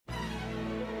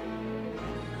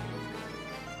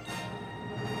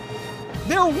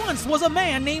There once was a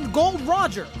man named Gold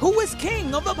Roger who was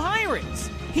king of the pirates.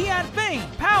 He had fame,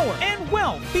 power, and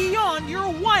wealth beyond your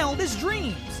wildest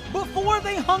dreams. Before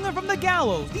they hung him from the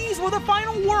gallows, these were the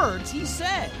final words he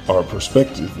said. Our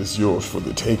perspective is yours for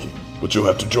the taking, but you'll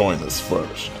have to join us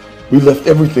first. We left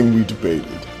everything we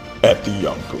debated at the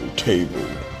Yonkō table.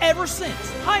 Ever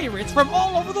since, pirates from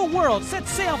all over the world set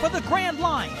sail for the Grand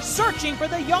Line, searching for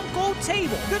the Yonkō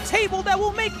table, the table that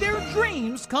will make their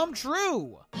dreams come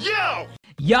true.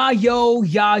 Yo,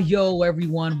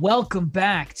 everyone. Welcome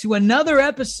back to another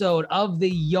episode of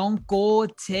the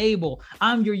Yonkō table.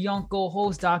 I'm your Yonkō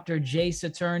host, Dr. Jay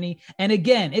Saturni. And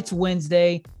again, it's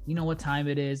Wednesday. You know what time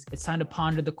it is. It's time to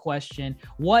ponder the question,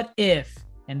 what if?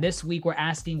 And this week we're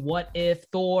asking, what if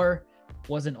Thor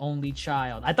was an only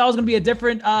child? I thought it was gonna be a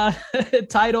different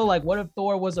title, like what if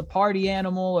Thor was a party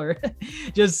animal or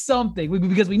just something,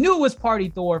 because we knew it was Party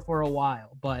Thor for a while.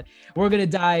 But we're gonna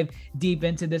dive deep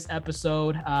into this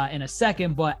episode in a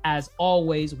second. But as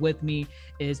always, with me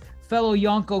is fellow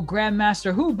Yonkō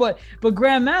Grandmaster Who, but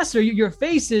Grandmaster, your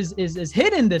face is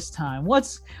hidden this time.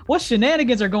 What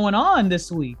shenanigans are going on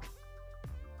this week?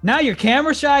 Now you're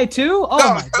camera shy too?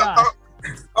 Oh my god.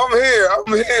 I'm here.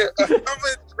 I'm in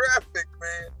traffic,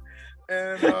 man.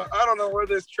 And I don't know where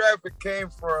this traffic came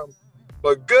from,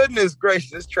 but goodness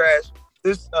gracious, it's trash.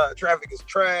 This traffic is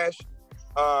trash.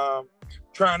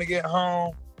 Trying to get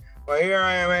home, but here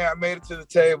I am. I made it to the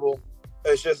table.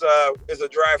 It's just it's a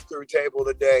drive-through table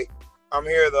today. I'm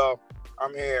here though.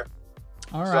 I'm here.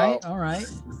 All right.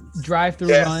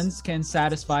 Drive-through runs can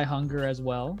satisfy hunger as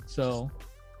well. So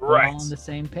we're all on the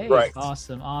same page. Right.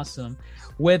 Awesome.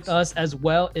 With us as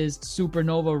well is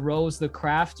Supernova Rose the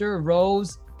Crafter.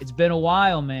 Rose, it's been a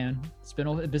while, man. It's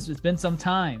been some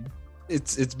time.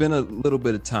 It's been a little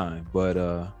bit of time, but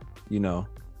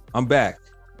I'm back.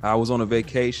 I was on a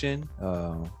vacation,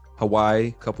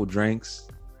 Hawaii, couple drinks,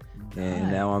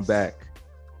 and now I'm back.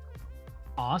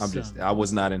 Awesome. I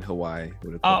was not in Hawaii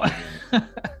with a couple drinks.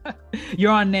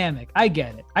 You're on Namek. I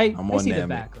get it. I see Namek. The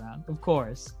background. Of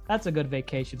course. That's a good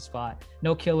vacation spot.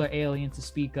 No killer alien to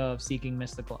speak of seeking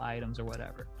mystical items or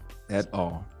whatever. At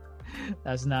all.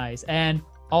 That's nice. And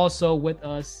also with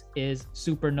us is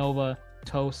Supernova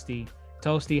Toasty.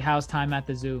 Toasty, how's time at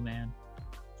the zoo, man?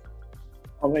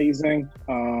 Amazing.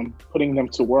 Putting them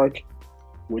to work,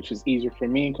 which is easier for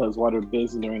me because while they're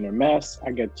busy doing their mess,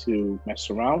 I get to mess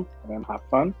around and have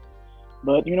fun.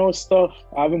 But it's tough.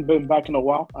 I haven't been back in a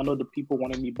while. I know the people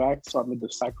wanted me back, so I made the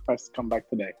sacrifice to come back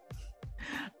today.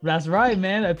 That's right,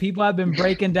 man. People have been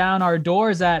breaking down our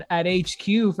doors at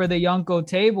HQ for the Yonkō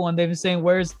table, and they've been saying,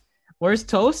 "Where's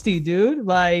Toasty, dude?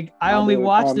 Like, I only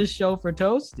watch this show for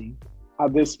Toasty."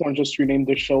 This one just renamed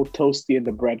the show Toasty and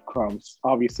the Breadcrumbs.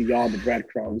 Obviously, y'all the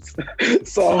breadcrumbs.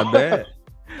 So I bet.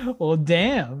 Well,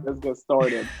 damn. Let's get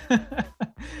started.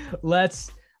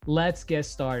 Let's get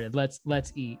started.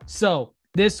 Let's eat. So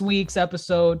this week's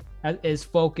episode is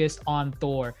focused on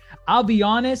Thor. I'll be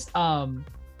honest.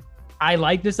 I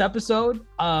like this episode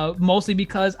mostly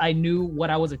because I knew what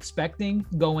I was expecting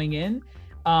going in.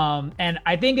 And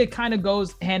I think it kind of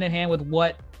goes hand in hand with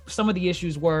what some of the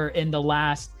issues were in the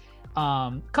last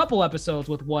couple episodes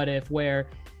with What If, where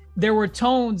there were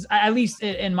tones, at least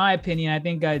in my opinion, I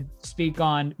think I'd speak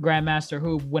on Grandmaster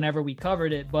Who whenever we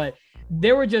covered it, but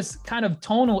there were just kind of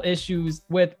tonal issues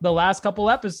with the last couple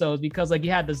episodes because like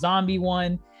you had the zombie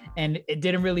one and it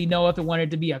didn't really know if it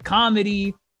wanted to be a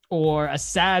comedy or a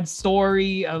sad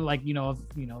story like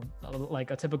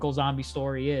a typical zombie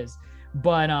story is.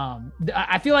 But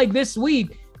I feel like this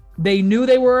week they knew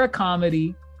they were a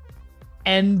comedy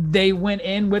and they went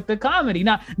in with the comedy.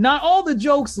 Not all the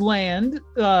jokes land.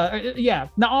 Not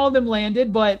all of them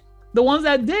landed, but the ones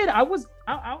that did, I was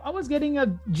getting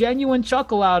a genuine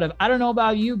chuckle out of. I don't know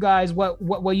about you guys,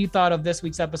 what you thought of this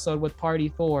week's episode with Party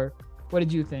Thor. What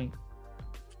did you think?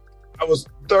 I was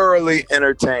thoroughly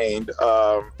entertained.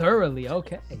 Thoroughly,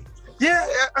 okay. Yeah,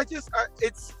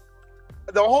 it's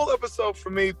the whole episode for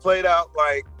me played out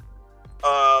like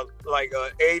a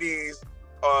 80s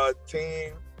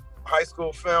teen high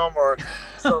school film or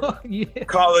some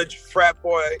college frat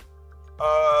boy,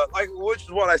 which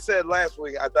is what I said last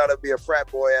week. I thought it'd be a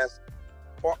frat boy ass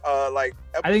episode.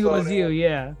 I think it was you,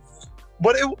 yeah.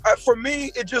 But for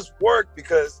me, it just worked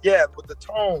because with the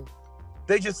tone,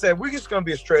 they just said we're just gonna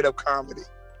be a straight up comedy.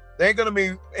 There ain't gonna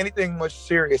be anything much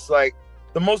serious. Like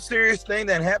the most serious thing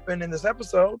that happened in this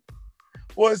episode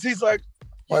was he's like,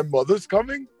 "My mother's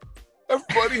coming.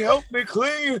 Everybody help me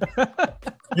clean."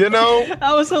 That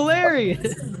was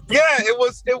hilarious. Yeah, it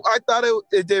was. I thought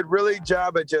it did really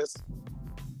job at just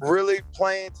really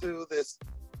playing to this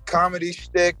comedy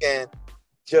shtick, and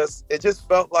it just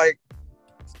felt like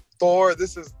Thor.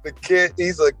 This is the kid.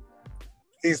 He's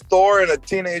Thor in a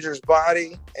teenager's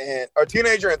body, and a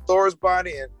teenager in Thor's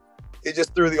body, and he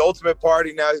just threw the ultimate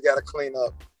party. Now he's got to clean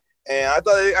up, and I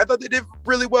thought they did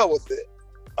really well with it.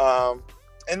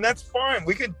 And that's fine.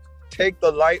 We could take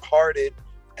the lighthearted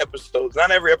episodes.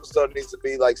 Not every episode needs to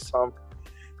be like some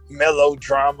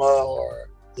melodrama or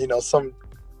some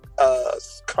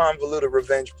convoluted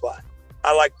revenge plot.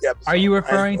 I like the episode. Are you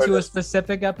referring to a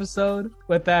specific episode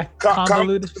with that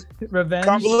convoluted revenge?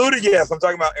 Convoluted, yes. I'm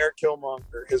talking about Eric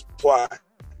Killmonger, his plot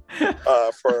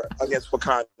for against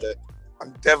Wakanda.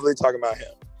 I'm definitely talking about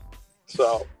him.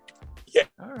 So, yeah.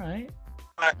 All right.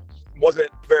 It wasn't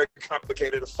very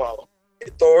complicated to follow.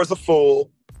 Thor's a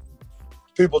fool.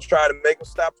 People try to make him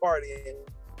stop partying.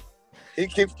 He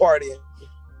keeps partying.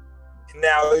 And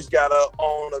now he's got to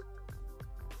own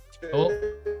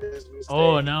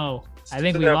Oh, no. I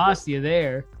think we lost you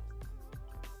there.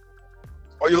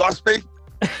 Oh, you lost me?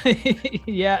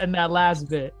 Yeah, in that last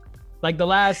bit. Like the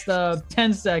last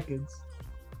 10 seconds.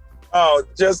 Oh,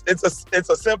 it's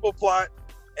a simple plot,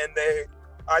 and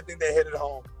I think they hit it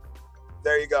home.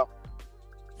 There you go.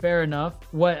 Fair enough.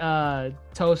 What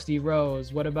Toasty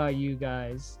Rose, what about you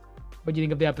guys? What do you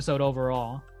think of the episode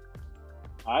overall?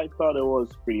 I thought it was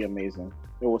pretty amazing.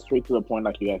 It was straight to the point,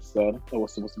 like you guys said. It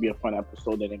was supposed to be a fun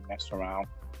episode. They didn't mess around.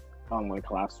 Like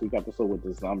last week's episode with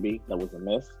the zombie, that was a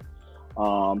miss.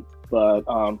 But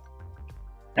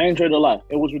I enjoyed it a lot.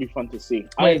 It was really fun to see.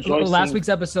 Wait, last week's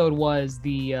episode was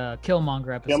the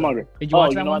Killmonger episode. Killmonger. Did you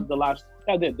watch that one? What? The last,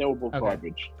 I did. They were both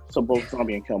garbage. So both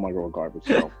zombie and Killmonger were garbage.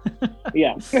 So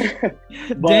yeah.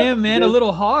 Damn, man, a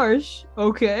little harsh.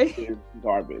 Okay.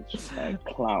 Garbage, like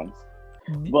clowns.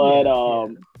 But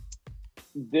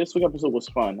this week's episode was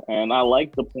fun, and I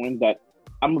like the point that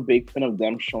I'm a big fan of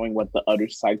them showing what the other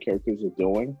side characters are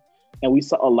doing. And we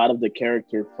saw a lot of the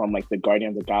character from like the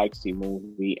Guardian of the Galaxy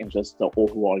movie and just the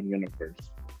overall universe,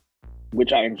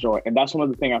 which I enjoy. And that's one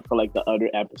of the things I feel like the other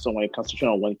episode, when it comes to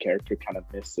showing one character, kind of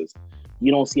misses.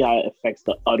 You don't see how it affects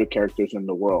the other characters in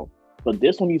the world. But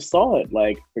this one, you saw it.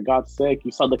 Like, for God's sake,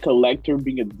 you saw the Collector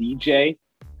being a DJ,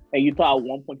 and you thought at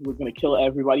one point he was going to kill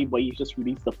everybody, but he just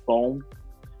released the phone.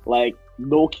 Like,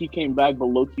 Loki came back, but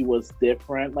Loki was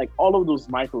different. Like, all of those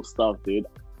micro stuff, dude.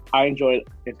 I enjoyed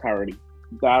entirety.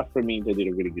 That, for me, they did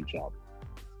a really good job.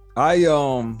 Like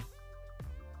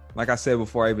I said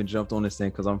before I even jumped on this thing,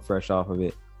 because I'm fresh off of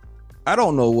it, I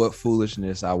don't know what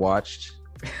foolishness I watched.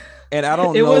 And I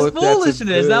don't know if that's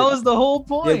foolishness. That was the whole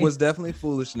point. It was definitely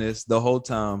foolishness the whole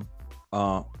time.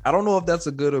 I don't know if that's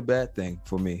a good or bad thing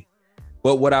for me.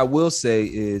 But what I will say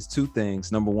is two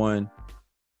things. Number one,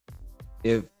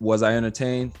 was I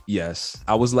entertained? Yes.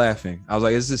 I was laughing. I was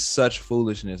like, this is such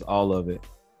foolishness, all of it.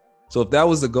 So if that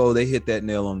was the goal, they hit that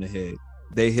nail on the head.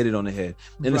 They hit it on the head.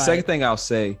 And the second thing I'll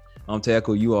say, to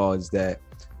echo you all, is that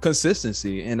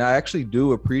consistency. And I actually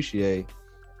do appreciate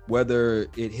whether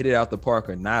it hit it out the park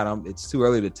or not. It's too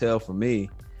early to tell for me,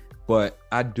 but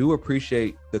I do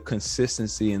appreciate the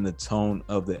consistency in the tone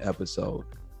of the episode.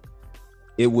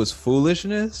 It was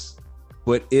foolishness,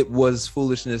 but it was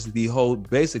foolishness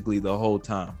basically the whole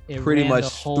time, pretty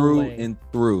much through and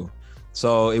through.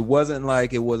 So it wasn't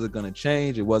like it wasn't going to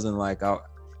change. It wasn't like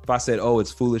if I said, oh,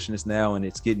 it's foolishness now and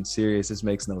it's getting serious, this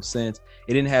makes no sense.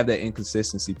 It didn't have that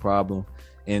inconsistency problem.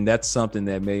 And that's something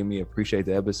that made me appreciate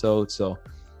the episode. So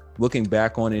looking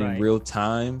back on it in real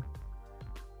time,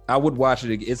 I would watch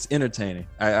it. It's entertaining.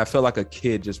 I felt like a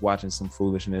kid just watching some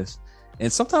foolishness. And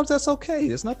sometimes that's okay.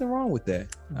 There's nothing wrong with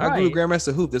that. I agree with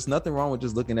Grandmaster Hoop. There's nothing wrong with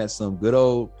just looking at some good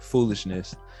old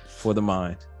foolishness for the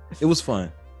mind. It was fun.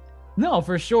 No,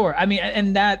 for sure. I mean,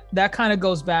 and that kind of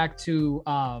goes back to,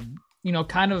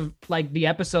 kind of like the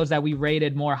episodes that we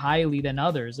rated more highly than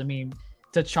others. I mean,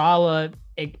 T'Challa,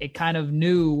 it kind of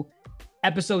knew,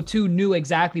 episode 2 knew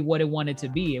exactly what it wanted to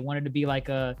be. It wanted to be like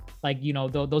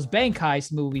those bank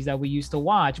heist movies that we used to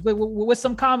watch with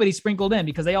some comedy sprinkled in,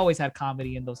 because they always had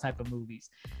comedy in those type of movies.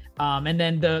 And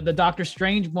then the Doctor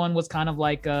Strange one was kind of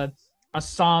like a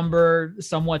somber,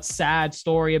 somewhat sad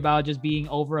story about just being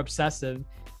over obsessive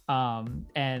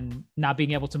and not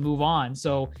being able to move on.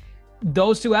 So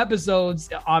those two episodes,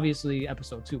 obviously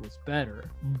episode 2 was better,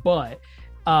 but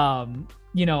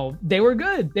they were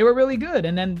good. They were really good.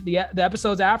 And then the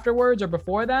episodes afterwards or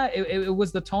before that, it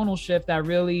was the tonal shift that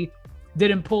really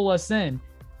didn't pull us in.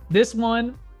 This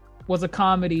one was a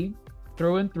comedy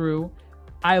through and through.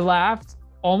 I laughed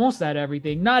almost at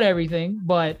everything, not everything,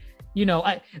 but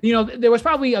there was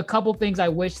probably a couple things I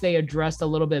wish they addressed a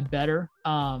little bit better.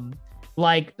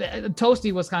 Like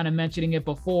Toasty was kind of mentioning it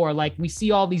before, like we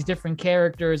see all these different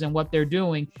characters and what they're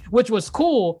doing, which was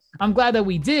cool. I'm glad that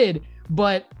we did,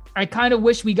 but I kind of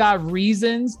wish we got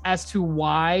reasons as to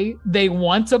why they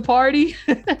want to party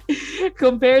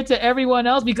compared to everyone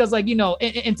else. Because, like, you know,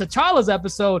 in T'Challa's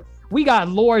episode, we got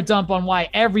lore dump on why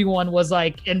everyone was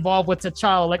like involved with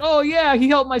T'Challa. Like, oh yeah, he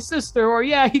helped my sister, or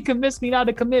yeah, he convinced me not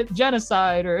to commit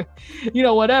genocide, or, you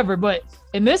know, whatever. But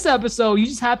in this episode, you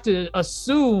just have to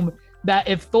assume that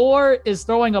if Thor is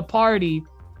throwing a party,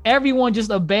 everyone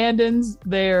just abandons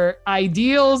their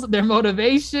ideals, their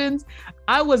motivations.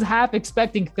 I was half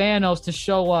expecting Thanos to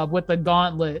show up with the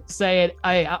gauntlet, saying,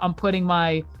 "Hey, I'm putting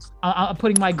my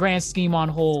grand scheme on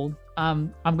hold.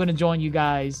 I'm gonna join you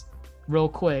guys real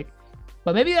quick."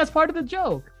 But maybe that's part of the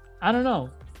joke. I don't know.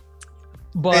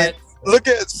 But and look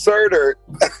at Surtur.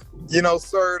 You know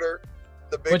Surtur,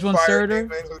 the big which one's fire Surtur?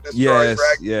 demon who destroys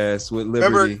Yes, with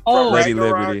Remember Liberty. Oh, Lady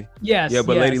Ragnarok? Liberty. Yes. Yeah,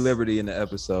 but yes. Lady Liberty in the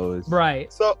episode is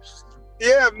Right. So,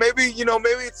 yeah, maybe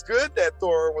it's good that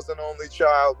Thor was an only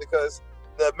child, because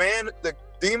the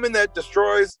demon that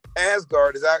destroys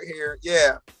Asgard is out here,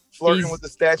 flirting with the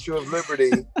Statue of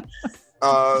Liberty.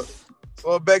 So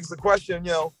it begs the question,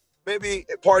 you know, maybe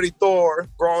Party Thor,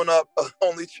 growing up an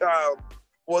only child,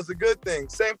 was a good thing.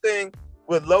 Same thing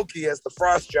with Loki as the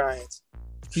Frost Giants.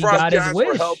 He Frost got his Giants were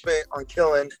wish. hell-bent on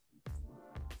killing.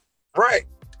 Right.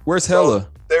 Where's Hela?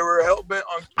 They were hell-bent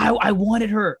on. I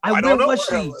wanted her. I don't know was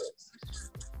where she? Hela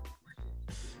is.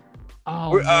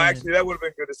 Oh, man. Actually, that would have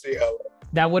been good to see Hela.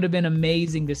 That would have been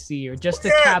amazing to see her, just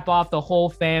to cap off the whole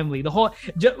family.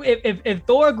 If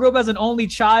Thor grew up as an only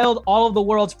child, all of the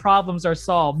world's problems are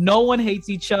solved. No one hates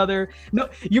each other. No,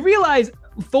 you realize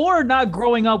Thor not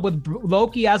growing up with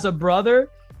Loki as a brother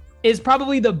is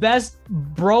probably the best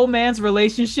bromance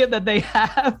relationship that they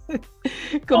have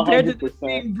compared 100%. to the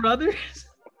being brothers.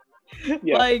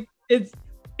 Yeah. Like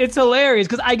it's hilarious,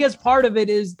 because I guess part of it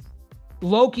is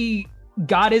Loki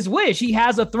got his wish. He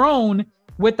has a throne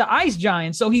with the ice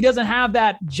giant, so he doesn't have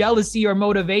that jealousy or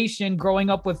motivation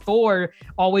growing up with Thor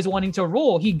always wanting to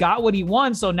rule. He got what he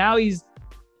wants, so now he's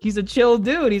a chill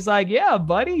dude. He's like, yeah,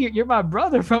 buddy, you're my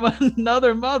brother from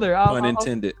another mother. Pun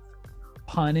intended.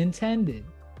 Pun intended.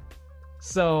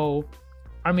 So,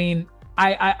 I mean,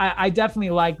 I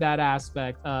definitely like that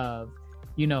aspect of,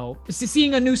 you know,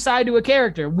 seeing a new side to a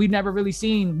character. We've never really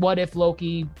seen what if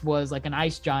Loki was like an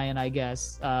ice giant, I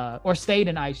guess, or stayed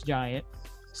an ice giant.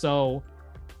 So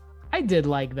I did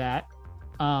like that.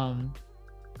 I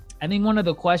think one of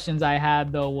the questions I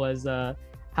had though was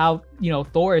how, you know,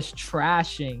 Thor is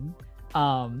trashing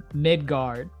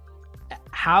Midgard.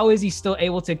 How is he still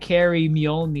able to carry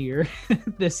Mjolnir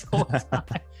this whole time?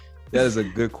 That is a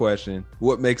good question.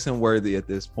 What makes him worthy at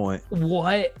this point?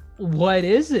 What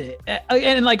is it?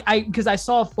 And like because I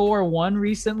saw Thor 1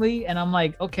 recently, and I'm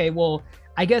like, okay, well,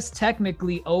 I guess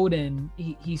technically Odin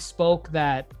he spoke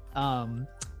that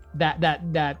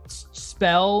that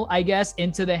spell, I guess,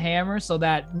 into the hammer so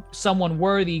that someone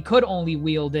worthy could only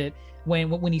wield it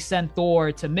when he sent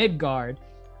Thor to Midgard.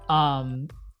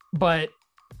 But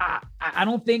I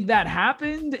don't think that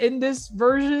happened in this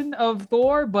version of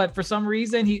Thor, but for some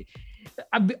reason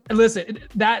listen,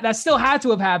 that still had to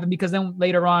have happened, because then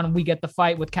later on we get the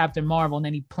fight with Captain Marvel, and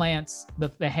then he plants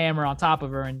the hammer on top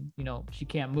of her, and, you know, she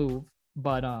can't move.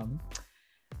 But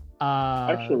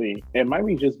actually, it might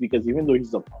be just because even though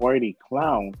he's a party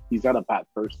clown, he's not a bad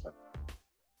person.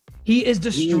 He is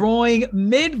destroying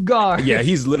Midgard. Yeah,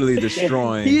 he's literally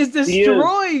destroying. He is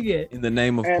destroying it in the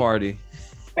name of party.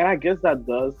 And I guess that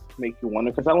does make you wonder,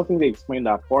 because I don't think they explained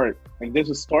that part. Like, there's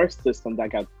a star system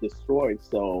that got destroyed,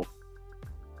 so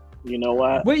you know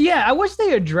what? But yeah, I wish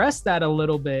they addressed that a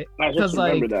little bit. I just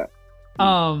remember that.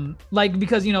 Like,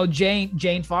 because, you know,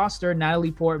 Jane Foster,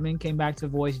 Natalie Portman came back to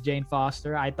voice Jane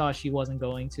Foster. I thought she wasn't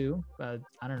going to, but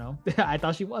I don't know. I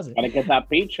thought she wasn't. Gotta get that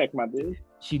paycheck, my dude.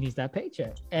 She needs that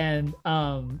paycheck. And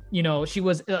you know, she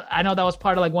was I know that was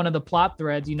part of like one of the plot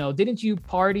threads, you know, didn't you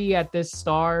party at this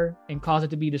star and cause it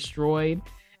to be destroyed?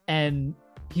 And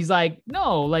he's like,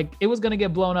 no, like it was gonna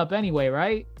get blown up anyway,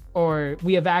 right? Or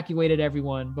we evacuated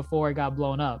everyone before it got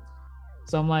blown up.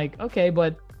 So I'm like, okay,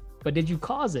 but did you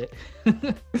cause it?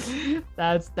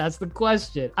 That's the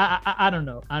question. I don't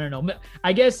know.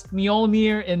 I guess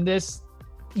Mjolnir in this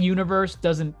universe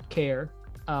doesn't care.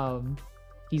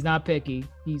 He's not picky.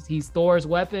 He's Thor's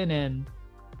weapon, and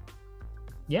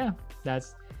yeah,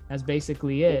 that's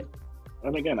basically it.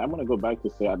 And again, I'm gonna go back to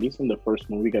say, at least in the first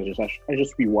movie, because I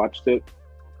just rewatched it.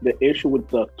 The issue with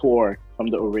the Thor from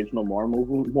the original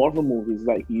Marvel movie is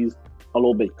that he's a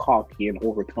little bit cocky and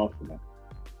overconfident.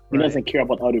 He doesn't care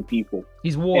about other people.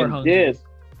 He's war hungry.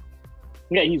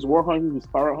 He's war hungry. He's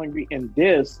power hungry. And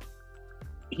this,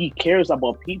 he cares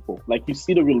about people. Like, you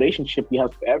see the relationship he has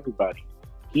with everybody.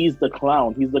 He's the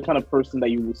clown. He's the kind of person that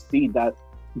you will see that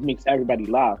makes everybody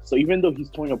laugh. So even though he's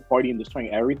throwing a party and destroying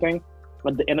everything,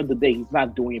 at the end of the day, he's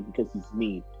not doing it because he's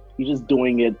mean. He's just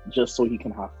doing it just so he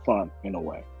can have fun in a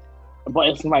way. But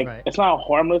it's like it's not a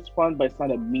harmless fun, but it's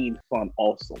not a mean fun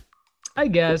also. I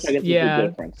guess yeah.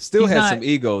 Still has some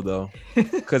ego though,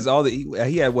 because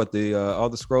he had what all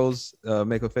the scrolls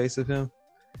make a face of him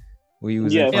when he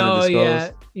was in front of the scrolls.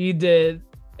 Yeah, he did.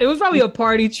 It was probably a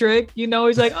party trick, you know.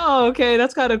 He's like, oh, okay,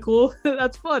 that's kind of cool.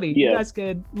 That's funny. Yeah. You guys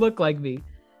could look like me.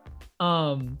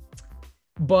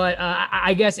 But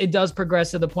I guess it does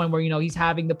progress to the point where, you know, he's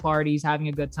having the party, he's having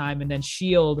a good time, and then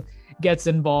S.H.I.E.L.D. gets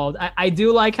involved. I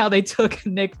do like how they took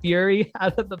Nick Fury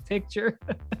out of the picture.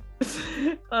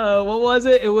 What was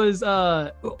it? It was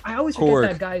I always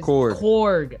forget that guy's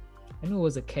Korg. I knew it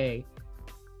was a K.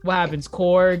 What happens?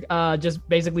 Korg just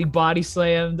basically body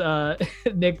slammed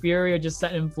Nick Fury or just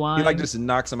set him flying. He like just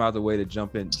knocks him out of the way to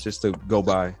jump in just to go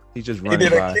by. He's just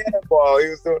running by. He did a cannonball. He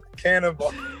was doing a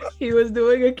cannonball. He was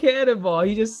doing a cannonball.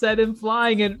 He just set him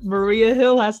flying, and Maria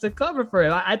Hill has to cover for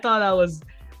him. I thought that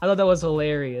was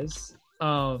hilarious.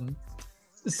 But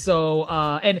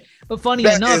funny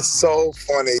enough, that is so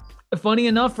funny. Funny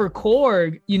enough for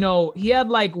Korg, you know, he had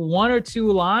like one or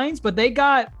two lines, but they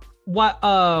got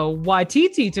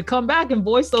YTT to come back and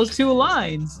voice those two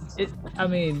lines. I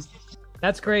mean,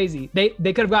 that's crazy. They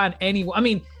could have gotten anyone. I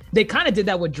mean, they kind of did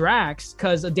that with Drax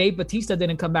because Dave Bautista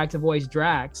didn't come back to voice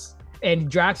Drax, and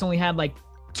Drax only had like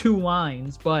two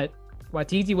lines. But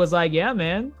YTT was like, "Yeah,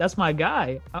 man, that's my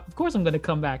guy. Of course, I'm gonna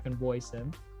come back and voice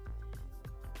him."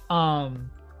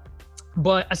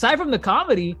 But aside from the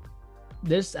comedy,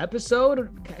 this episode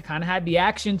kind of had the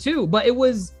action too. But it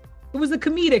was the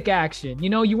comedic action. You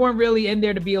know, you weren't really in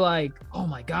there to be like, oh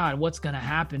my God, what's going to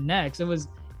happen next?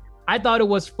 I thought it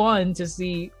was fun to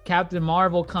see Captain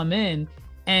Marvel come in,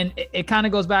 and it kind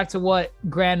of goes back to what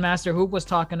Grandmaster Hoop was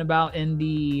talking about in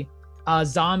the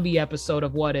zombie episode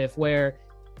of What If, where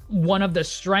one of the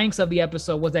strengths of the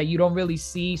episode was that you don't really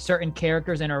see certain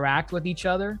characters interact with each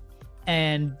other.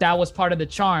 And that was part of the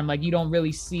charm. Like, you don't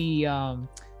really see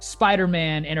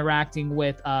Spider-Man interacting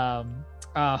with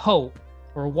Hope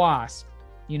or Wasp.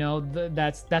 You know,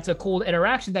 that's a cool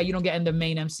interaction that you don't get in the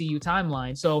main MCU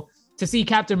timeline. So to see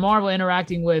Captain Marvel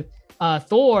interacting with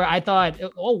Thor, I thought,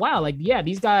 oh wow, like, yeah,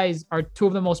 these guys are two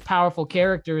of the most powerful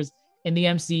characters in the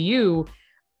MCU.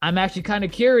 I'm actually kind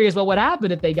of curious what would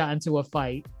happen if they got into a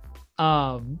fight.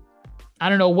 I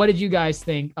don't know, what did you guys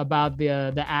think about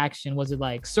the action? Was it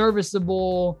like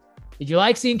serviceable? Did you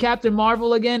like seeing Captain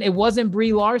Marvel again? It wasn't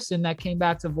Brie Larson that came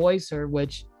back to voice her,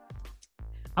 which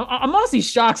I'm honestly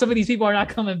shocked some of these people are not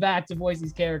coming back to voice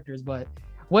these characters. But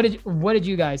what did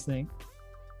you guys think?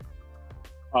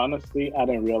 Honestly, I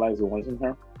didn't realize it wasn't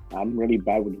her. I'm really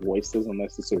bad with voices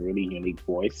unless it's a really unique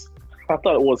voice. I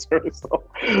thought it was her. So.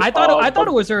 I thought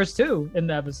it was hers too in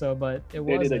the episode, but it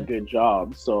wasn't. They did a good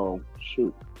job. So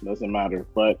shoot, doesn't matter.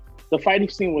 But the fighting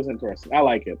scene was interesting. I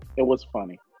like it. It was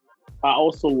funny. I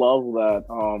also love that.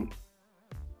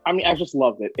 I just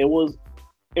loved it.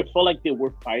 It felt like they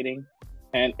were fighting,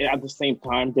 and at the same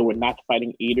time they were not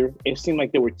fighting either. It seemed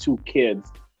like there were two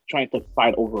kids trying to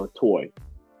fight over a toy,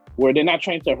 where they're not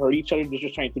trying to hurt each other, they're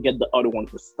just trying to get the other one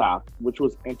to stop, which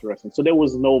was interesting. So there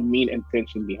was no mean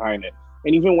intention behind it.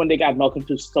 And even when they got Malcolm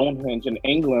to Stonehenge in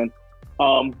England,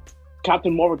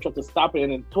 Captain Marvel tried to stop it,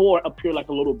 and then Thor appeared like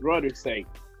a little brother saying,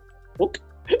 "Hook,"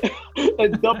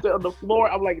 and dumped it on the floor.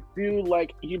 I'm like, dude,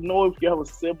 like, you know, if you have a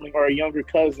sibling or a younger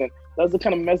cousin, that's the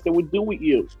kind of mess they would do with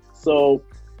you. So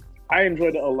I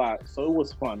enjoyed it a lot. So it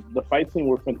was fun. The fight scene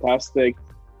were fantastic.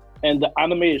 And the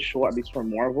animated show, at least for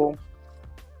Marvel,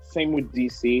 same with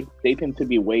DC, they tend to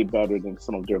be way better than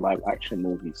some of their live action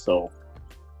movies. So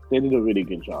they did a really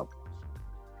good job.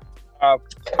 I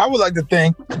would like to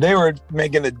think they were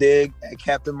making a dig at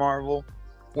Captain Marvel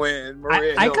when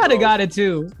Maria. I kind of got it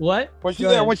too. What? When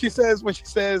she says,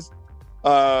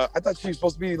 I thought she was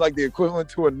supposed to be like the equivalent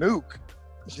to a nuke.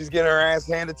 She's getting her ass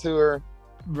handed to her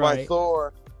by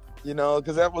Thor, you know,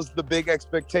 because that was the big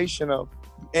expectation of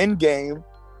Endgame,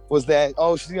 was that,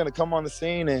 oh, she's gonna come on the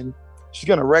scene and she's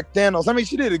gonna wreck Thanos. I mean,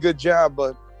 she did a good job,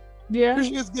 but yeah,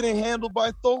 she was getting handled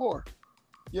by Thor.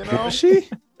 You know, she.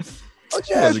 Oh,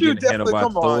 yeah, she definitely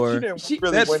come on.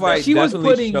 That fight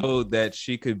definitely showed that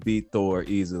she could beat Thor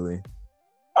easily.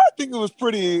 I think it was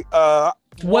pretty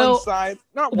one side.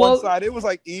 It was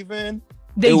like even.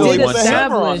 They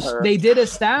did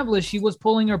establish she was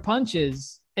pulling her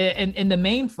punches in the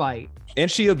main fight,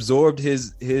 and she absorbed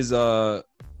his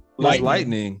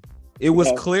lightning. It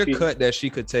was clear cut that she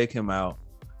could take him out.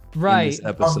 Right. In this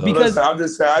episode. Because I'm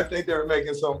just saying, I think they were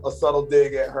making a subtle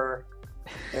dig at her.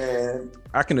 And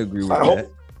I can agree with that.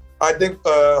 I think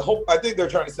they're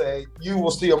trying to say you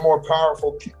will see a more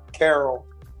powerful Carol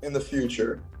in the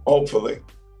future.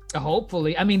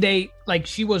 Hopefully. I mean,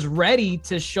 she was ready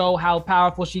to show how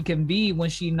powerful she can be when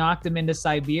she knocked him into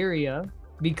Siberia,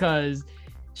 because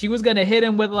she was gonna hit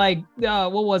him with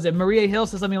what was it? Maria Hill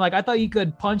said something like, "I thought you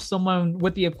could punch someone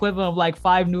with the equivalent of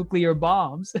 5 nuclear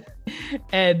bombs."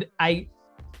 And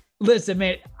listen,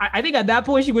 man, I think at that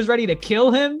point she was ready to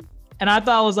kill him. And I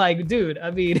thought, I was like, dude, I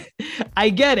mean, I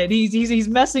get it. He's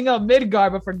messing up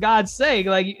Midgard, but for God's sake,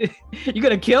 you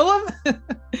gonna kill him?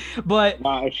 But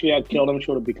if she had killed him, she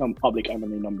would have become public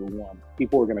enemy number 1.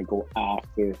 People were gonna go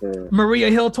after her. Maria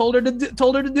Hill told her to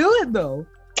do it though.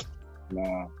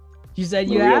 Nah. She said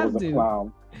Maria you have was to. A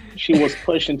clown. She was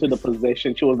pushed into the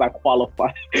position. She was not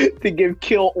qualified to give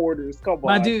kill orders. Come on,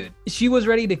 my dude. She was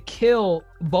ready to kill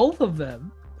both of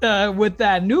them. With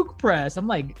that nuke press, I'm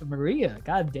like, Maria,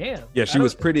 goddamn. Yeah, she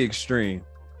was pretty extreme.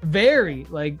 Very,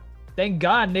 thank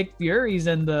God Nick Fury's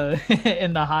in the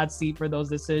in the hot seat for those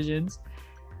decisions.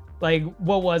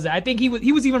 What was it? I think he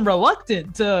was even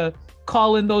reluctant to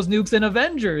call in those nukes in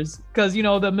Avengers, because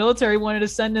the military wanted to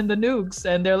send in the nukes,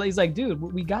 and he's like, dude,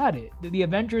 we got it. The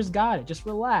Avengers got it. Just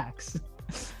relax.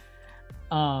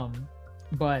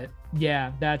 But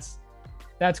yeah, that's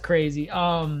crazy.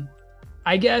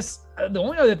 I guess the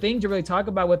only other thing to really talk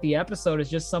about with the episode is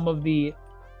just some of the,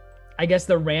 I guess,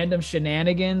 the random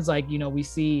shenanigans. We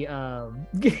see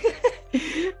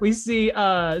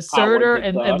Surtur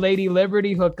and Lady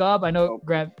Liberty hook up. I know.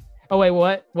 Oh wait,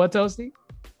 what? What, Toasty?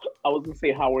 I was gonna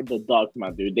say Howard the Duck,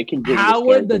 my dude. They can bring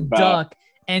Howard the Duck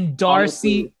and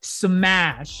Darcy Honestly,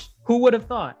 smash. Who would have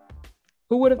thought?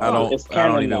 I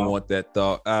don't even want that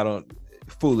thought.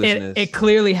 Foolishness. It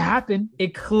clearly happened.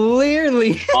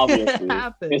 Obviously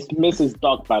happened. It's Mrs.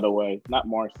 Duck, by the way, not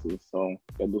Marcy. So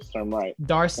get this term right.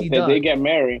 Darcy Duck. They did get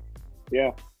married.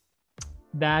 Yeah.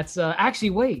 That's actually,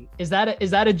 wait. Is that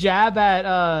a jab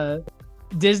at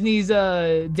Disney's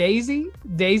Daisy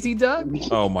Duck?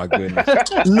 Oh my goodness.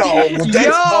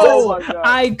 No.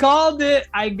 I called it.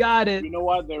 I got it. You know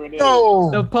what? There it is. No.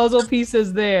 The puzzle piece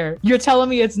is there. You're telling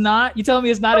me it's not? You telling me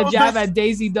it's not a jab at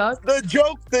Daisy Duck? The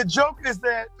joke is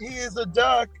that he is a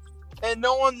duck, and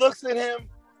no one looks at him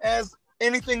as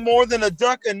anything more than a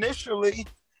duck initially,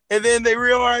 and then they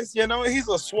realize, he's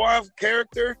a suave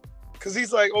character, because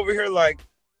he's over here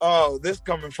oh, this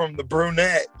coming from the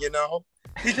brunette,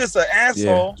 He's just an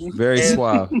asshole. Yeah, very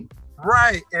suave.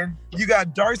 Right. And you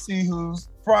got Darcy, who's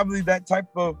probably that type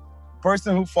of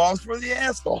person who falls for the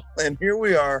asshole. And here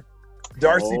we are.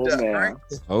 Darcy Duck, right?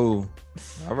 Oh,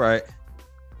 all right.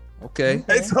 Okay.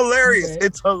 It's hilarious. Okay.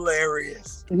 It's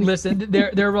hilarious. Listen,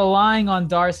 they're relying on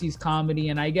Darcy's comedy,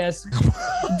 and I guess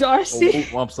Darcy.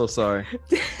 I'm so sorry.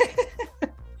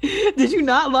 Did you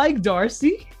not like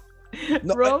Darcy?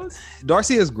 No, Rose?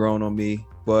 Darcy has grown on me.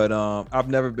 But I've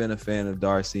never been a fan of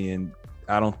Darcy, and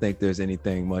I don't think there's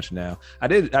anything much now. I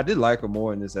did like her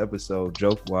more in this episode,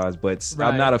 joke wise, but right.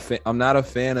 I'm not a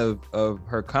fan of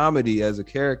her comedy as a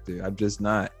character. I'm just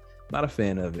not a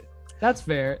fan of it. That's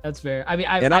fair. I mean,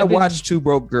 I watched Two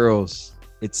Broke Girls.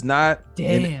 It's not.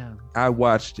 Damn. I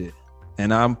watched it,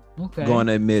 and I'm going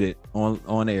to admit it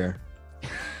on air.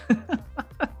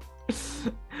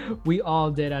 We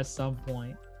all did at some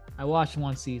point. I watched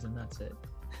one season. That's it.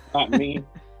 Not me.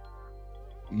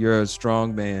 You're a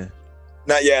strong man.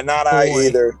 Not I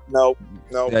either. Nope.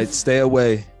 Yeah, stay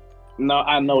away. No,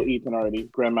 I know Ethan already.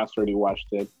 Grandmaster already watched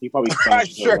it. He probably I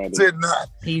sure did not.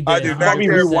 He did. I do not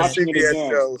care for CBS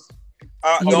shows.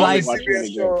 The only likes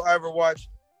CBS show I ever watched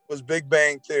was Big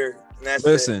Bang Theory. And that's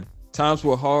Listen, times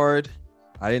were hard.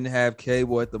 I didn't have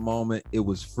cable at the moment. It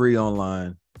was free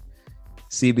online.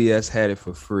 CBS had it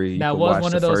for free. That was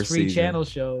one of those free channel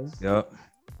shows. Yep.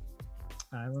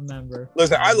 I remember.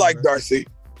 Listen, I like Darcy.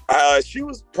 She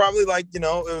was probably it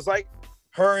was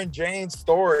her and Jane's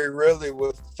story, really,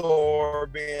 with Thor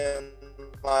being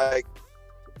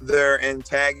their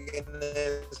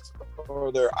antagonist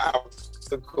or their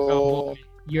obstacle. Oh,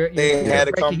 you're had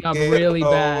to breaking come up really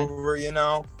bad. Over,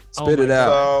 Spit it out.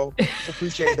 So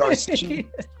appreciate Darcy.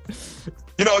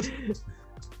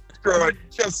 Screw it.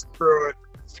 Just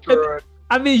screw it.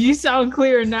 I mean, you sound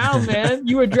clear now, man.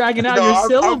 You were dragging out your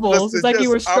syllables. It's like you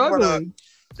were struggling.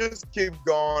 Just keep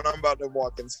going. I'm about to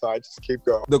walk inside. Just keep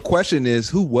going. The question is,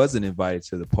 who wasn't invited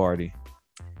to the party?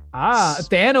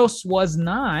 Thanos was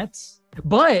not,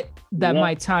 but that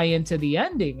might tie into the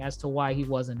ending as to why he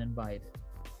wasn't invited.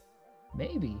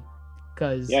 Maybe.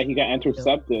 Because he got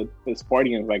intercepted. His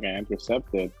party is got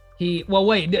intercepted.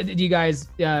 Wait, did you guys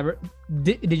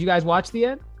did you guys watch the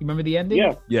end? You remember the ending?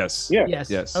 Yeah. Yes. Yeah.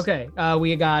 Yes. Okay.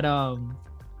 We got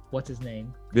what's his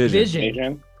name?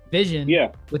 Vision. Vision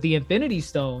with the Infinity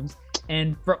Stones.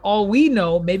 And for all we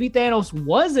know, maybe Thanos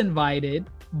was invited,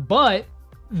 but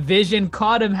Vision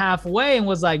caught him halfway and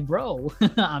was like, bro,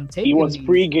 I'm taking He was these.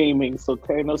 pre-gaming, so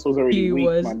Thanos was already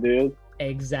weak, my dude.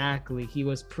 Exactly. He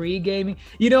was pre-gaming.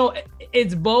 You know,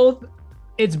 it's both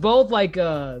like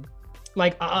I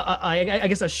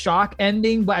guess a shock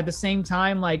ending, but at the same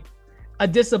time, like a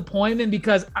disappointment,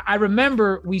 because I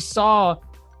remember we saw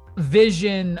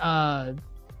Vision,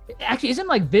 actually isn't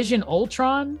like Vision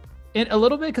Ultron in a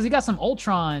little bit, because he got some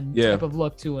Ultron type of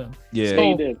look to him. Yeah, so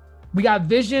he did. We got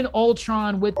Vision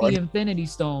Ultron with the Infinity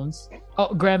Stones. Oh,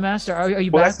 Grandmaster, are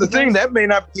you back? That's the thing. That may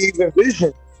not be even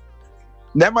Vision.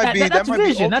 That might be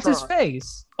Vision. That's his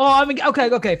face. Oh, I mean,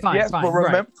 okay, fine, yes, fine. But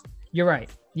remember, right. You're right.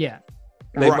 Yeah.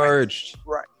 They merged.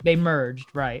 Right. They merged.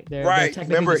 Right. They're technically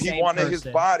remember, the same he wanted person. his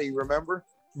body. Remember.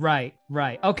 Right.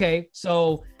 Okay.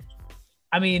 So,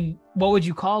 I mean, what would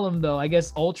you call him though? I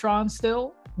guess Ultron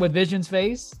still with Vision's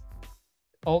face.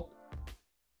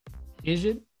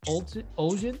 Vision.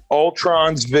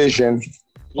 Ultron's Vision.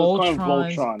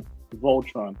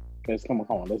 Voltron. Guys, come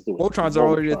on, let's do it. Voltron's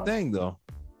already a thing though.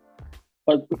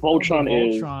 But Voltron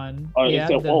is.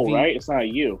 It's an O, right? It's not a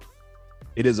U.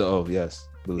 It is an O, yes.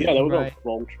 Yeah, there we go.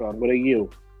 Voltron with a U.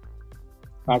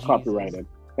 Not copyrighted.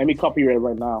 Let me copyright it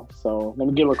right now. So let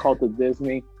me give a call to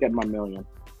Disney. Get my million.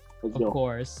 Let's go. Of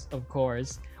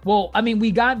course. Well, I mean, we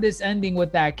got this ending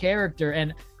with that character,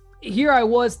 and here I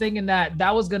was thinking that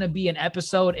was going to be an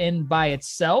episode in by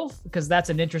itself, because that's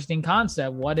an interesting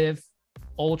concept. What if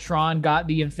Ultron got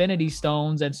the Infinity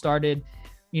Stones and started,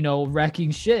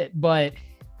 wrecking shit? But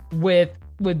with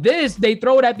this, they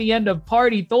throw it at the end of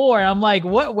Party Thor, and I'm like,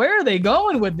 where are they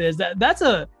going with this? That's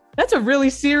a really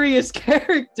serious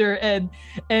character, and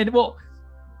well,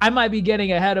 I might be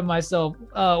getting ahead of myself.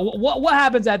 What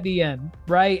happens at the end,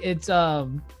 right? It's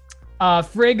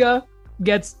Frigga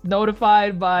gets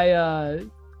notified by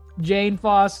Jane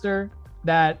Foster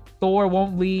that Thor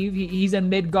won't leave. He's in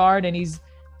Midgard and he's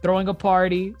throwing a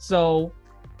party, so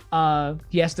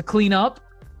he has to clean up.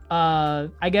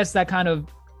 I guess that kind of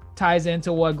ties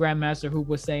into what Grandmaster Hoop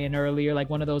was saying earlier, like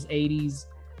one of those 80s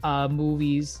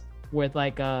movies with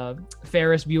like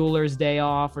Ferris Bueller's Day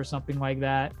Off or something like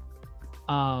that.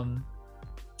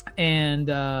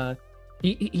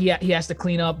 He has to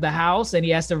clean up the house, and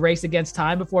he has to race against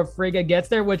time before Frigga gets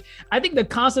there, which I think the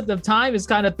concept of time is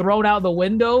kind of thrown out the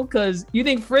window, because you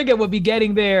think Frigga would be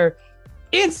getting there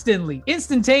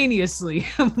instantaneously,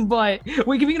 but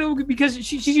because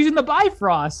she's using the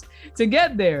Bifrost to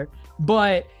get there.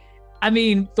 But I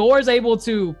mean, Thor's able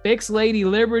to fix Lady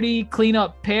Liberty, clean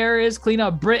up Paris, clean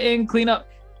up Britain, clean up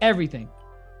everything.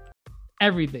 I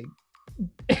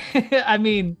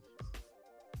mean,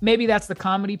 maybe that's the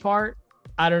comedy part.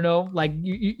 I don't know. Like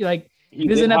you like he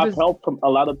did have help from a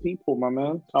lot of people, my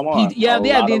man. Come on.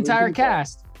 The entire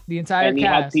cast. He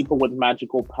had people with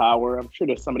magical power. I'm sure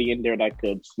there's somebody in there that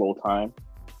could slow time.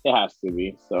 It has to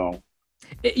be. So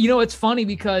it's funny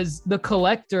because the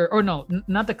Collector, or no,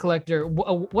 not the Collector.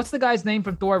 What's the guy's name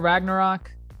from Thor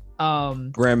Ragnarok?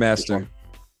 Grandmaster.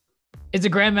 Is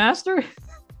it Grandmaster?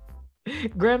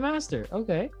 Grandmaster.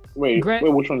 Okay. Wait,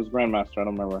 which one is Grandmaster? I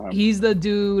don't remember him. He's the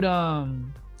dude.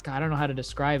 God, I don't know how to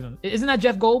describe him. Isn't that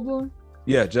Jeff Goldblum?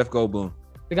 Yeah, Jeff Goldblum.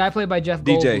 The guy played by Jeff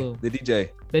Goldblum. The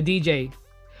DJ.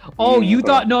 Oh, you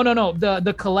thought no.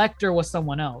 The Collector was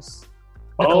someone else.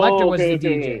 The Collector was the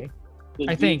DJ.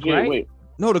 I think, right? Wait.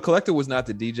 No, the Collector was not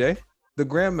the DJ. The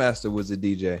Grandmaster was the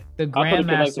DJ. The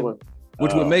Grandmaster,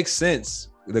 which would make sense.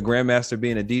 The Grandmaster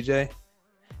being a DJ.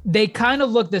 They kind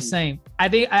of look the same. I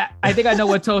think I know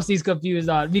what Toasty's confused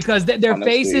on, because their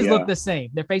faces look the same.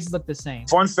 Their faces look the same.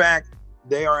 Fun fact: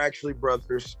 they are actually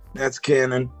brothers. That's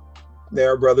canon. They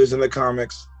are brothers in the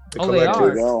comics. They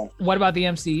are. What about the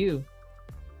MCU?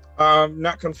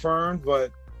 Not confirmed,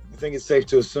 but I think it's safe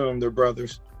to assume they're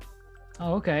brothers.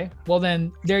 Oh, okay. Well,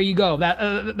 then there you go.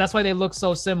 That's why they look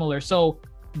so similar. So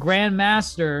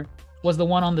Grandmaster was the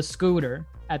one on the scooter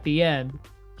at the end.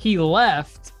 He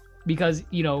left because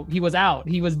he was out.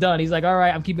 He was done. He's like, all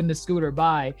right, I'm keeping the scooter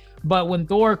by. But when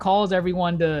Thor calls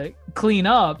everyone to clean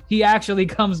up, he actually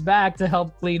comes back to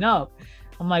help clean up.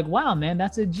 I'm like, wow, man,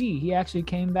 that's a G. He actually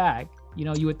came back.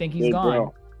 You would think he's gone.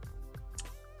 Bro.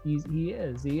 He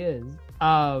is.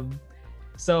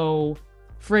 So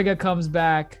Frigga comes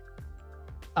back.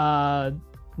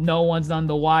 No one's none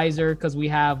the wiser, because we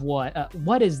have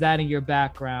what is that in your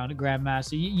background,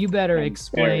 Grandmaster? You better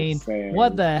explain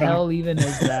what the hell even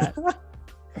is that.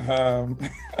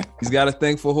 He's got a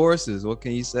thing for horses. What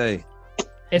can you say?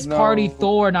 It's Party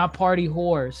Thor, not Party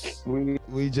Horse.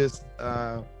 We just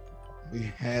we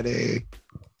had a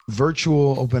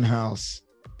virtual open house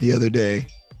the other day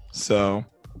So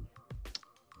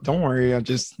don't worry.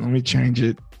 Let me change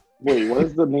it. Wait, what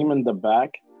is the name in the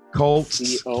back?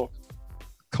 Colts.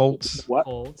 Colts. What?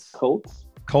 Colts.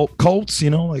 Colts. You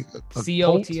know, like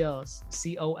COTLs.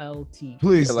 COLT.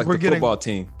 Please, Yeah, like we're the getting football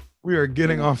team. We are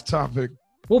getting off topic.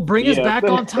 Well, bring us back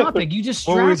on topic. You just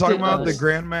what were we talking us. about? The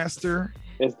Grandmaster.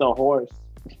 It's the horse.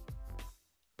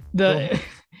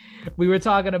 We were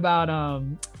talking about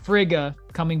Frigga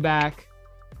coming back.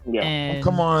 Yeah. And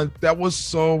come on, that was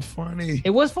so funny.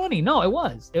 It was funny. No, it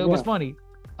was. It was funny.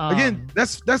 Again,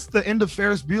 that's the end of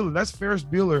Ferris Bueller. That's Ferris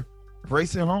Bueller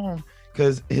racing home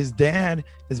because his dad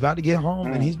is about to get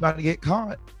home and he's about to get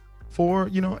caught for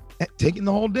taking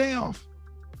the whole day off.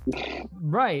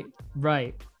 Right.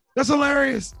 That's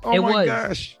hilarious. Oh my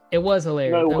gosh. It was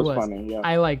hilarious. No, it was funny. Yeah.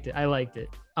 I liked it.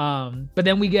 But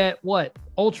then we get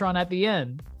Ultron at the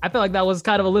end. I felt like that was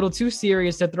kind of a little too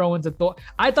serious to throw into Thor.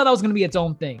 I thought that was going to be its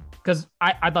own thing because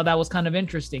I thought that was kind of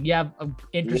interesting. You have an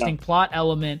interesting plot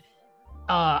element.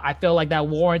 I feel like that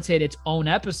warranted its own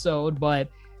episode, but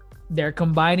they're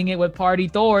combining it with Party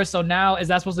Thor. So now is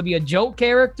that supposed to be a joke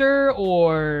character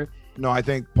or? No, I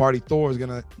think Party Thor is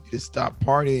gonna stop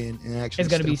partying and actually.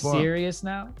 It's gonna be serious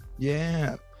now.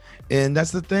 Yeah, and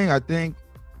that's the thing. I think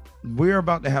we're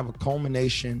about to have a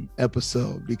culmination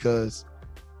episode because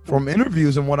from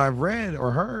interviews and what I've read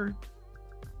or heard,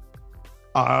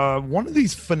 one of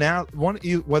these finale,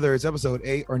 whether it's episode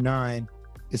 8 or 9,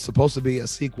 is supposed to be a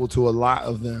sequel to a lot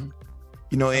of them.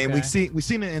 And we've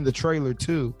seen it in the trailer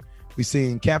too. We've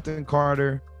seen Captain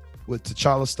Carter with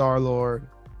T'Challa, Star-Lord,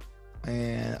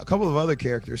 and a couple of other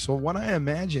characters. So what I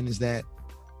imagine is that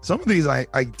some of these I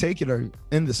take it are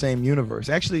in the same universe.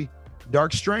 Actually,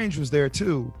 Dark Strange was there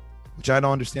too, which I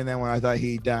don't understand that one. I thought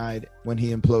he died when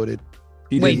he imploded.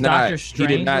 He did not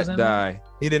die.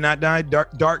 He did not die.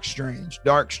 Dark Strange.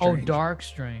 Oh, Dark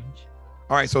Strange.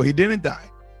 All right, so he didn't die.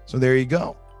 So there you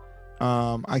go.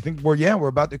 I think we're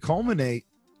about to culminate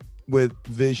with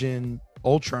Vision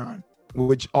Ultron,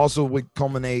 which also would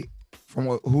culminate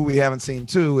from who we haven't seen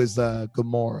too is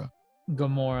Gamora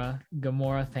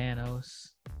Thanos.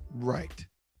 Right.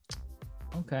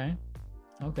 Okay.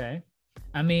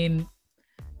 I mean,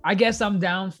 I guess I'm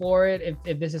down for it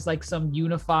if this is like some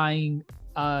unifying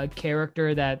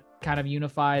character that kind of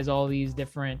unifies all these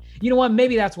different. You know what?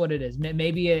 Maybe that's what it is.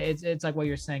 Maybe it's like what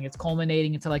you're saying. It's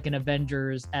culminating into like an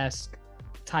Avengers-esque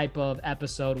type of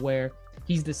episode where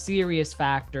he's the serious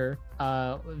factor,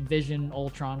 Vision,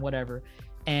 Ultron, whatever.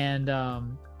 And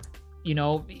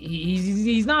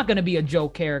he's not going to be a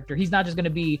joke character. He's not just going to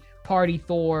be Party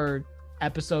Thor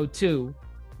episode 2.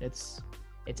 It's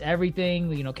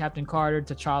everything, Captain Carter,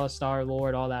 T'Challa,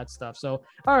 Star-Lord, all that stuff. So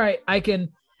all right, I can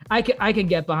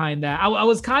get behind that. I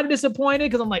was kind of disappointed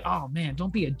because I'm like, oh man,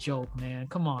 don't be a joke, man.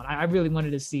 Come on. I really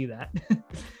wanted to see that.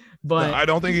 But no, I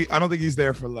don't think he's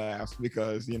there for laughs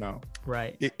because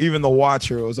right. Even the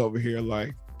Watcher was over here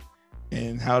like,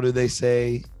 and how do they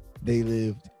say they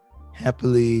lived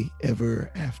happily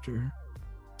ever after?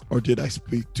 Or did I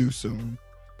speak too soon?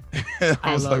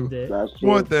 I was loved like, it.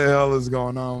 What the hell is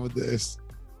going on with this?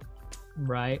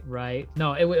 Right.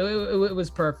 No, it was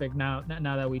perfect. Now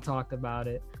that we talked about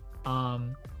it,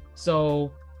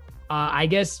 so I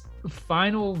guess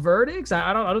final verdicts.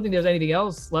 I don't think there's anything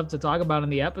else left to talk about in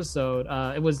the episode.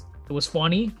 It was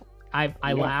funny.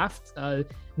 I laughed.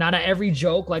 Not at every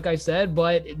joke, like I said,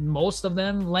 but most of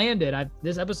them landed.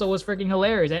 This episode was freaking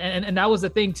hilarious, and that was the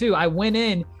thing too. I went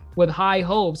in with high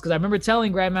hopes because I remember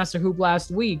telling Grandmaster Hoop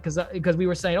last week because we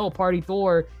were saying, oh, Party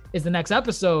Thor is the next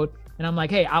episode. And I'm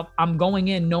like, hey, I'm going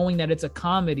in knowing that it's a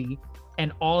comedy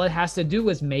and all it has to do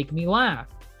is make me laugh.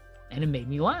 And it made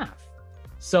me laugh.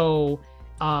 So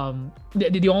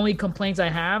the only complaints I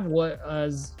have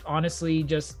was honestly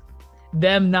just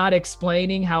them not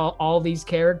explaining how all these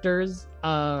characters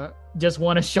just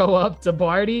want to show up to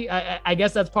party. I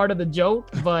guess that's part of the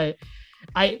joke, but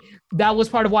that was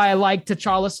part of why I liked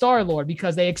T'Challa Star-Lord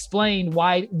because they explained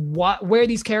where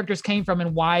these characters came from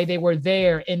and why they were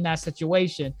there in that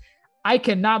situation. I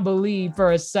cannot believe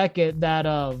for a second that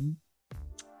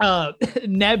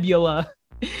Nebula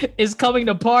is coming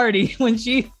to party when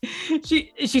she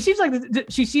seems like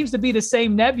she seems to be the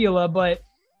same Nebula, but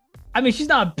I mean she's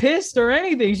not pissed or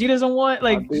anything. She doesn't want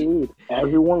dude,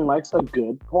 everyone likes a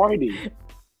good party.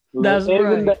 That's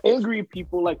even right. The angry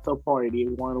people like to party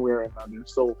in one way or another.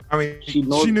 So I mean, she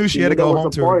knew she had to go home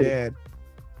to her dad.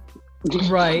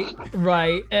 Right.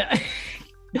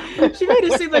 She made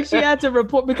it seem like she had to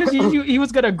report because he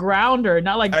was gonna ground her,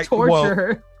 not like torture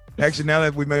her. Actually, now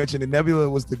that we mentioned it, Nebula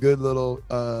was the good little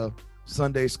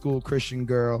Sunday school Christian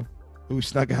girl who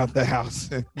snuck out the house.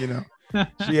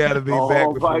 She had to be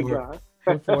back before.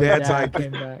 Before Dad's Dad like,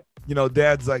 came back.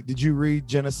 Dad's like, did you read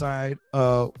Genocide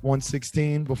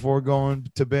 116 before going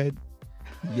to bed?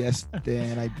 Yes,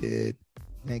 Dad, I did.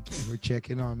 Thank you for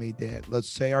checking on me, Dad. Let's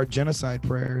say our genocide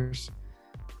prayers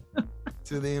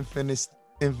to the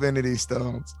infinity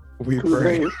stones. We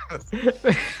pray.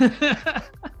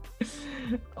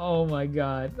 Oh my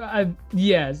God.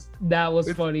 Yes, that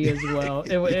was funny as well.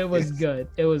 It was good.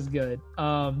 It was good.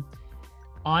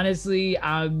 Honestly,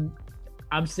 I'm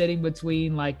sitting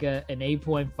between like an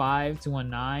 8.5 to a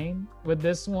 9 with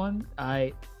this one.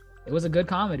 It was a good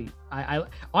comedy. I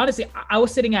honestly, I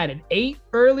was sitting at an 8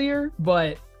 earlier,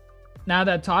 but now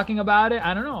that talking about it,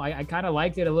 I don't know. I kind of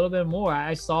liked it a little bit more.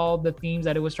 I saw the themes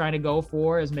that it was trying to go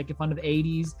for, is making fun of the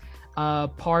 80s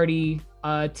party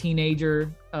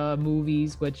teenager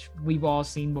movies, which we've all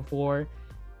seen before.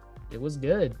 It was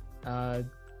good.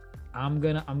 I'm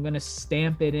gonna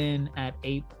stamp it in at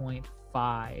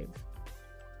 8.5.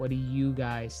 What do you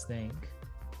guys think?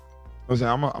 Listen,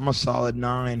 I'm a solid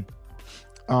 9.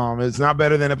 It's not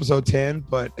better than episode 10,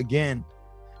 but again,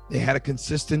 they had a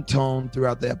consistent tone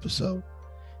throughout the episode.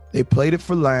 They played it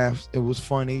for laughs. It was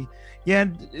funny. Yeah,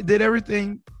 did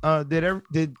everything.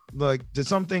 Did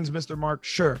some things Mr. Mark?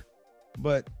 Sure,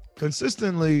 but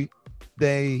consistently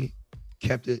they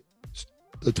kept it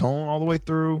the tone all the way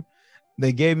through.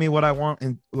 They gave me what I want,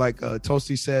 and like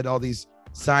Toasty said, all these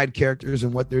side characters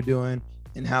and what they're doing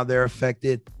and how they're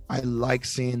affected. I like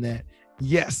seeing that.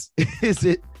 Yes, is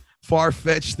it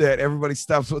far-fetched that everybody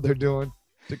stops what they're doing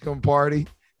to come party?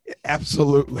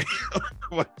 Absolutely.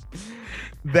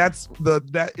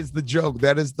 That is the joke.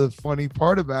 That is the funny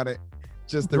part about it.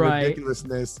 Just the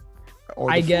ridiculousness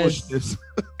or the foolishness.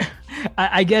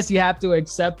 I guess you have to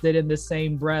accept it in the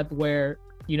same breath where,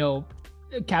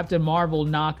 Captain Marvel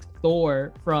knocked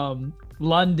Thor from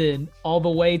London all the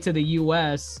way to the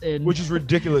US, which is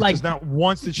ridiculous. Like, not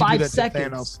once did she do that seconds. to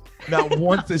Thanos. Not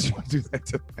once did she do that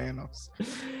to Thanos.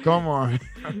 Come on.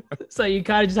 So you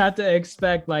kind of just have to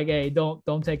expect, like, hey,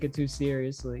 don't take it too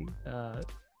seriously.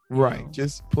 Right.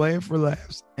 Just playing for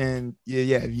laughs. And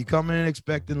yeah, if you come in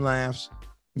expecting laughs,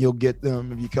 you'll get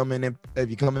them. If you come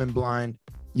in blind,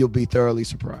 you'll be thoroughly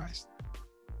surprised.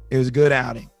 It was a good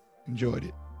outing. Enjoyed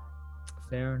it.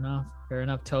 Fair enough.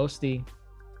 Toasty,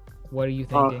 what are you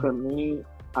thinking? For me,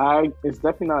 it's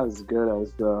definitely not as good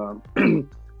as the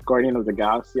Guardian of the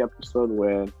Galaxy episode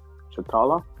with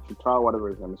Chitala, whatever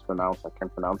his name is pronounced. I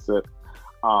can't pronounce it.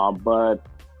 But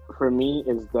for me,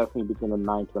 it's definitely between a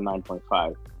 9 to a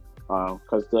 9.5.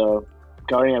 Because the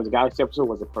Guardian of the Galaxy episode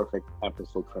was a perfect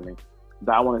episode for me.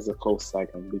 That one is a close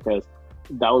second because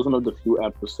that was one of the few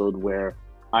episodes where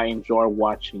I enjoy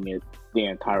watching it the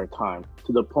entire time,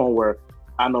 to the point where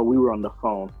I know we were on the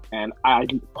phone and I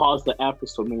paused the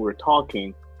episode when we were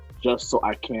talking just so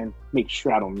I can make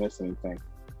sure I don't miss anything.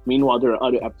 Meanwhile, there are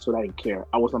other episodes I didn't care.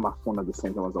 I was on my phone at the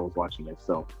same time as I was watching it.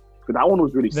 So that one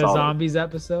was really solid. The zombies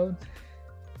episode?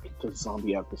 The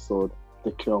zombie episode.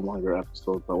 The Killmonger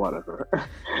episode, but whatever.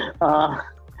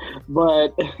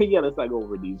 But yeah, let's not go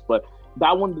over these. But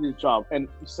that one did the job. And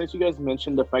since you guys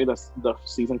mentioned the fact that the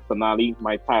season finale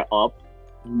might tie up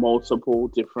multiple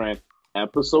different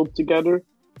episodes together,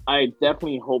 I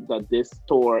definitely hope that this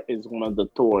Thor is one of the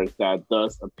Thors that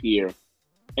does appear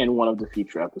in one of the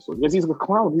future episodes. Because he's a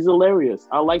clown. He's hilarious.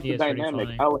 I like the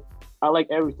dynamic. I like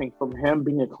everything from him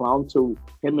being a clown to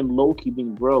him and Loki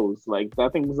being bros. Like,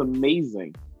 that thing was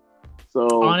amazing.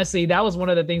 So honestly, that was one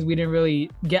of the things we didn't really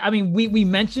get. I mean, we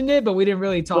mentioned it, but we didn't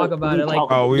really talk about it. Like,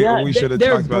 we should have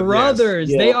talked about it. They're brothers.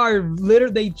 Yes. They are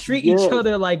literally, they treat each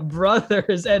other like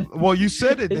brothers. And well, you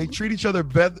said it. They treat each other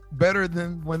better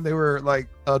than when they were like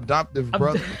adoptive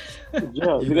brothers.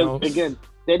 Because again,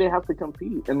 they didn't have to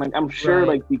compete, and like I'm sure,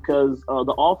 like because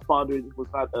the Allfather was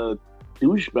not a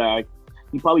douchebag,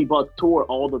 he probably brought Thor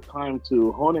all the time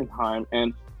to Hohenheim,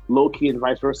 and Loki and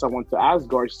vice versa went to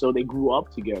Asgard, so they grew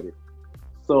up together.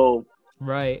 So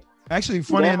actually,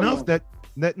 funny enough that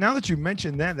now that you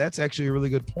mentioned that, that's actually a really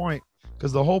good point,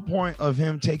 because the whole point of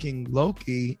him taking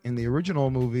Loki in the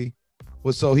original movie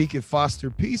was so he could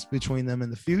foster peace between them in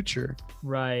the future.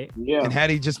 Right. Yeah. And had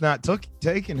he just not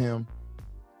taken him,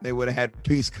 they would have had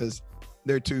peace, because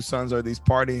their two sons are these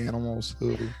party animals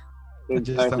who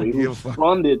exactly who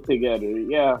funded together.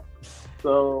 Yeah.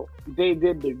 So they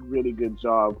did a really good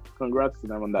job. Congrats to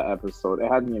them on that episode. It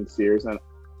had me in tears, and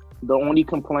the only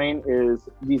complaint is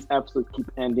these episodes keep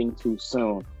ending too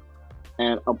soon.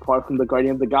 And apart from the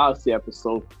Guardian of the Galaxy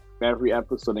episode, every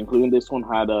episode, including this one,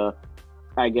 had a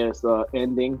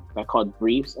ending that called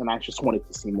briefs, and I just wanted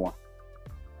to see more.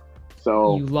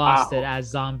 So you lost it as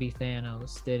zombie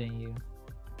Thanos, didn't you?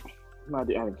 No, I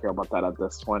didn't care about that at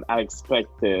this point. I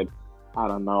expected I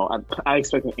don't know. I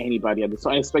expected anybody at this.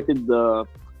 So I expected the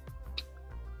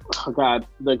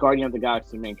Guardian of the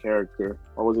Galaxy main character.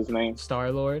 What was his name?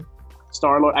 Star-Lord.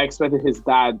 Star-Lord. I expected his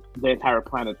dad, the entire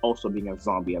planet, also being a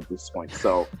zombie at this point.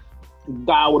 So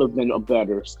that would have been a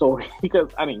better story because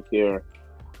I didn't care.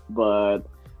 But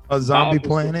a zombie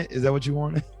planet? Is that what you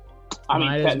wanted? I mean,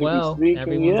 might as well. Speaking,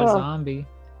 Everyone's a zombie.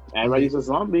 Everybody's a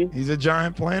zombie. He's a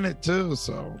giant planet too,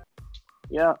 so.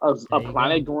 Yeah, a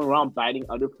planet going around biting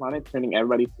other planets, turning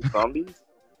everybody to zombies.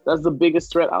 That's the biggest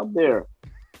threat out there.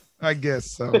 I guess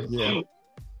so, yeah.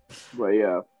 But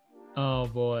yeah. Oh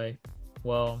boy.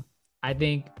 Well, I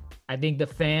think the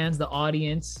fans, the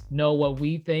audience know what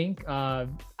we think. I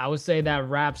would say that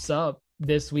wraps up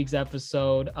this week's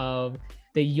episode of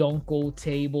the Yonkō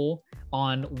table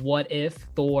on what if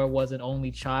Thor was an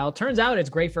only child. Turns out it's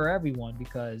great for everyone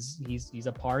because he's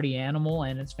a party animal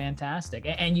and it's fantastic.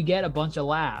 And you get a bunch of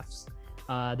laughs.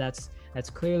 That's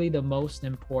clearly the most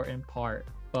important part.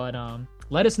 But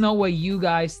let us know what you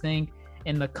guys think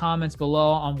in the comments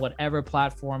below on whatever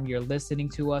platform you're listening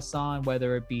to us on,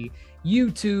 whether it be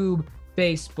YouTube,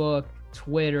 Facebook,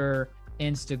 Twitter,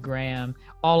 Instagram.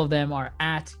 All of them are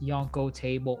at Yonkō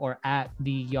Table or at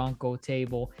the Yonkō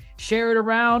Table. Share it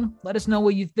around. Let us know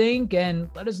what you think and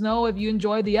let us know if you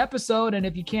enjoyed the episode. And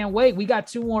if you can't wait, we got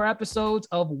 2 more episodes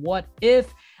of What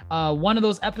If. One of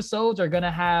those episodes are going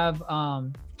to have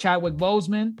Chadwick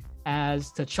Boseman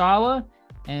as T'Challa.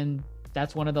 And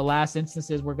that's one of the last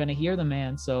instances we're going to hear the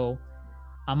man. So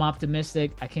I'm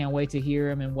optimistic. I can't wait to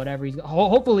hear him and whatever he's.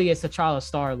 Hopefully it's T'Challa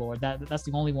Star-Lord. That's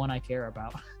the only one I care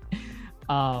about.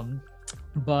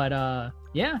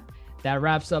 Yeah, that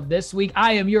wraps up this week.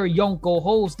 I am your Yonkō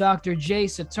host, Dr. J.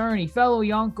 Saturni, fellow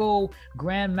Yonkō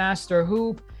Grandmaster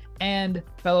Hoop, and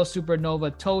fellow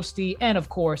Supernova Toasty, and of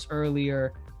course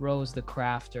earlier Rose the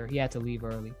Crafter. He had to leave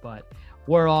early, but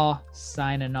we're all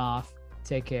signing off.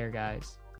 Take care, guys.